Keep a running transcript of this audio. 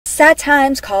Sad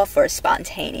times call for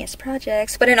spontaneous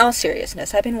projects, but in all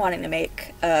seriousness, I've been wanting to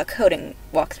make a coding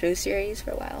walkthrough series for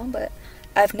a while, but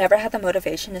I've never had the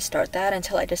motivation to start that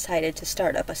until I decided to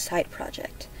start up a side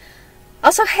project.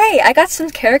 Also, hey, I got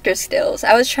some character skills.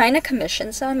 I was trying to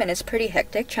commission some, and it's pretty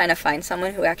hectic trying to find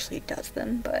someone who actually does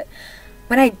them, but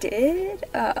when I did,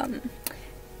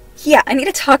 yeah, I need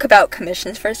to talk about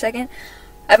commissions for a second.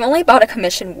 I've only bought a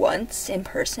commission once in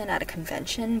person at a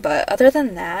convention, but other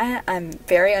than that, I'm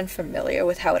very unfamiliar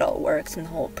with how it all works and the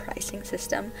whole pricing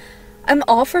system. I'm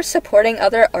all for supporting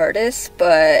other artists,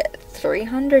 but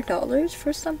 $300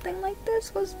 for something like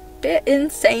this was a bit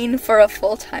insane for a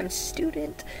full-time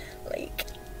student. Like,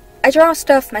 I draw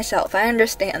stuff myself. I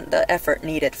understand the effort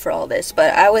needed for all this,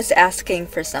 but I was asking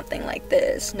for something like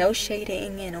this. No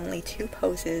shading and only 2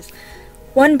 poses.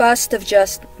 One bust of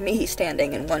just me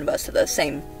standing and one bust of the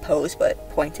same pose but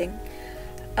pointing.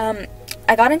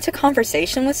 I got into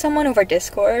conversation with someone over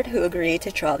Discord who agreed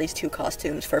to draw these 2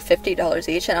 costumes for $50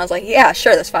 each, and I was like, yeah,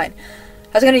 sure, that's fine.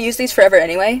 I was gonna use these forever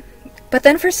anyway, but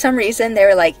then for some reason they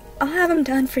were like, I'll have them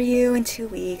done for you in 2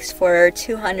 weeks for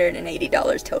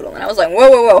 $280 total, and I was like,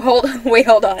 whoa,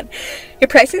 hold on. Your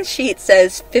pricing sheet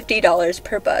says $50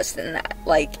 per bust, and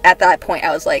at that point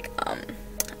I was like,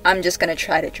 I'm just gonna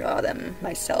try to draw them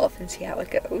myself and see how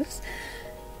it goes.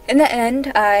 In the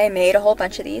end, I made a whole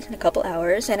bunch of these in a couple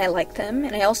hours, and I liked them,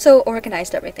 and I also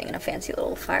organized everything in a fancy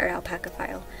little Fire Alpaca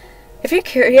file. If you're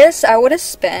curious, I would have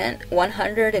spent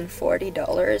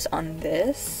 $140 on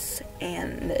this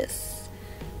and this.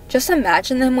 Just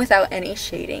imagine them without any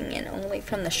shading and only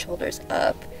from the shoulders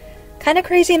up. Kinda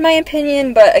crazy in my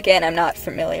opinion, but again, I'm not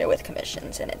familiar with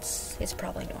commissions, and it's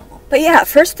probably normal. But yeah,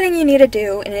 first thing you need to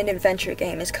do in an adventure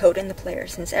game is code in the player,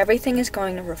 since everything is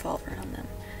going to revolve around them.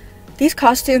 These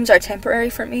costumes are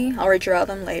temporary for me. I'll redraw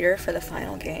them later for the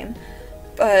final game.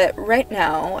 But right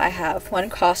now, I have 1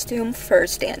 costume for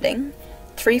standing,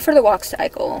 3 for the walk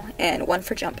cycle, and 1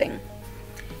 for jumping.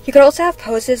 You could also have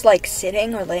poses like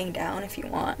sitting or laying down if you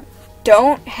want.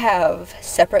 Don't have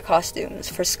separate costumes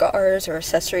for scars or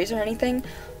accessories or anything.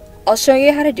 I'll show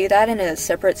you how to do that in a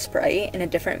separate sprite in a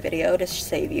different video to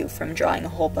save you from drawing a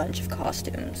whole bunch of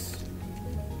costumes.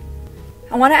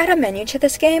 I want to add a menu to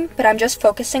this game, but I'm just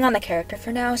focusing on the character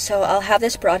for now, so I'll have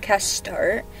this broadcast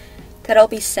start that'll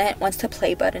be sent once the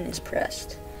play button is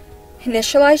pressed.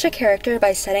 Initialize your character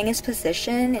by setting its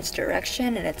position, its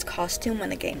direction, and its costume when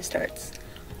the game starts.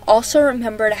 Also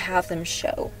remember to have them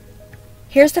show.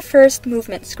 Here's the first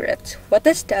movement script. What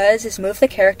this does is move the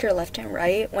character left and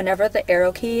right whenever the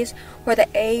arrow keys or the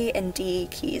A and D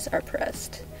keys are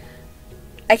pressed.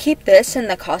 I keep this and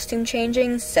the costume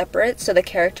changing separate so the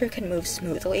character can move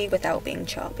smoothly without being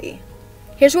choppy.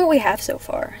 Here's what we have so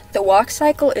far. The walk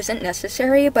cycle isn't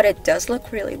necessary, but it does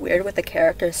look really weird with the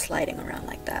character sliding around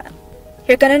like that.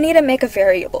 You're gonna need to make a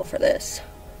variable for this.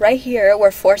 Right here,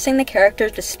 we're forcing the character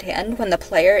to stand when the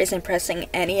player isn't pressing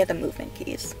any of the movement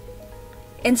keys.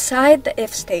 Inside the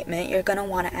if statement, you're going to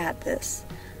want to add this.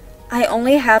 I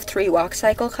only have 3 walk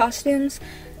cycle costumes,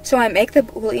 so I make the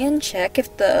boolean check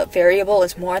if the variable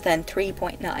is more than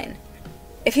 3.9.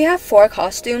 If you have 4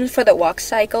 costumes for the walk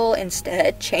cycle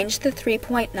instead, change the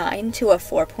 3.9 to a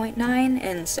 4.9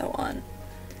 and so on.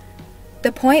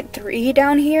 The 0.3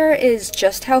 down here is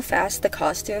just how fast the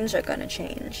costumes are going to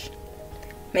change.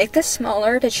 Make this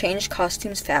smaller to change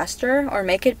costumes faster, or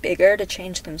make it bigger to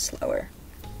change them slower.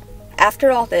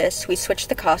 After all this, we switch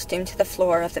the costume to the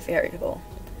floor of the variable.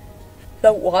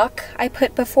 The walk I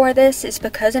put before this is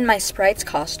because in my sprite's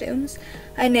costumes,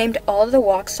 I named all the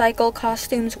walk cycle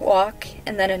costumes walk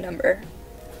and then a number.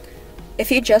 If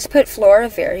you just put floor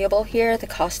of variable here, the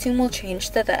costume will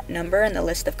change to that number in the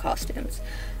list of costumes.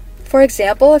 For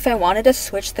example, if I wanted to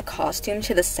switch the costume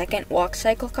to the second walk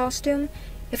cycle costume,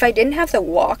 if I didn't have the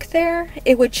walk there,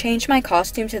 it would change my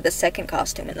costume to the second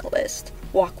costume in the list,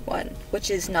 walk 1, which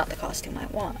is not the costume I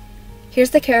want.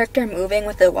 Here's the character moving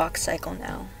with the walk cycle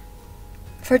now.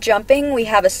 For jumping, we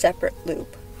have a separate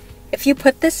loop. If you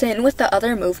put this in with the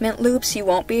other movement loops, you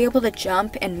won't be able to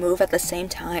jump and move at the same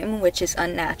time, which is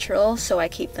unnatural, so I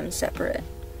keep them separate.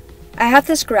 I have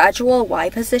this gradual Y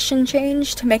position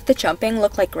change to make the jumping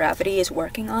look like gravity is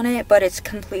working on it, but it's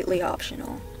completely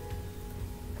optional.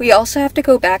 We also have to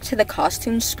go back to the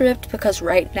costume script because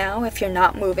right now, if you're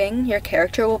not moving, your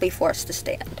character will be forced to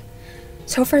stand.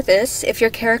 So for this, if your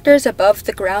character is above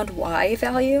the ground Y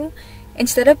value,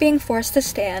 instead of being forced to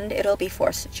stand, it'll be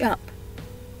forced to jump.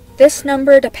 This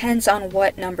number depends on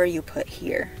what number you put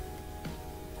here.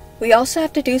 We also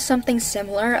have to do something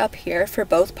similar up here for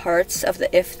both parts of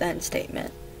the if-then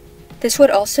statement. This would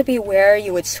also be where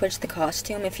you would switch the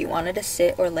costume if you wanted to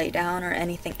sit or lay down or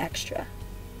anything extra.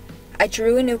 I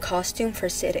drew a new costume for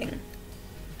sitting.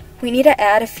 We need to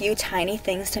add a few tiny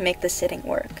things to make the sitting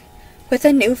work. With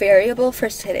a new variable for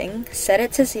sitting, set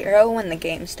it to 0 when the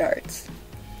game starts.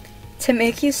 To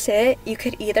make you sit, you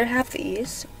could either have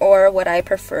these, or what I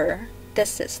prefer, this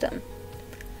system.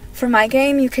 For my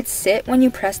game, you could sit when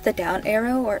you press the down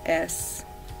arrow or S.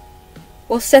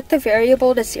 We'll set the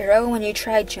variable to 0 when you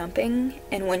try jumping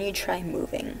and when you try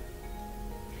moving.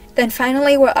 Then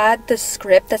finally we'll add the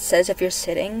script that says if you're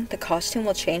sitting, the costume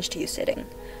will change to you sitting.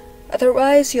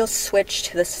 Otherwise, you'll switch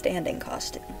to the standing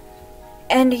costume.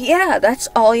 And yeah, that's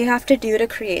all you have to do to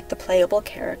create the playable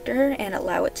character and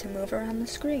allow it to move around the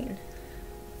screen.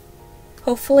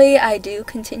 Hopefully I do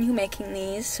continue making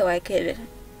these so I could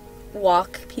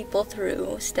walk people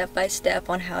through step by step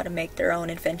on how to make their own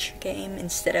adventure game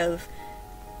instead of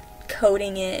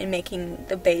coding it and making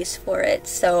the base for it,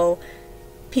 so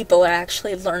people are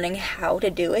actually learning how to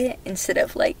do it instead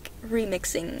of like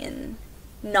remixing and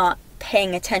not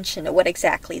paying attention to what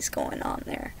exactly is going on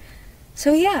there.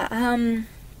 So yeah,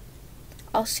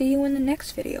 I'll see you in the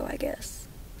next video, I guess.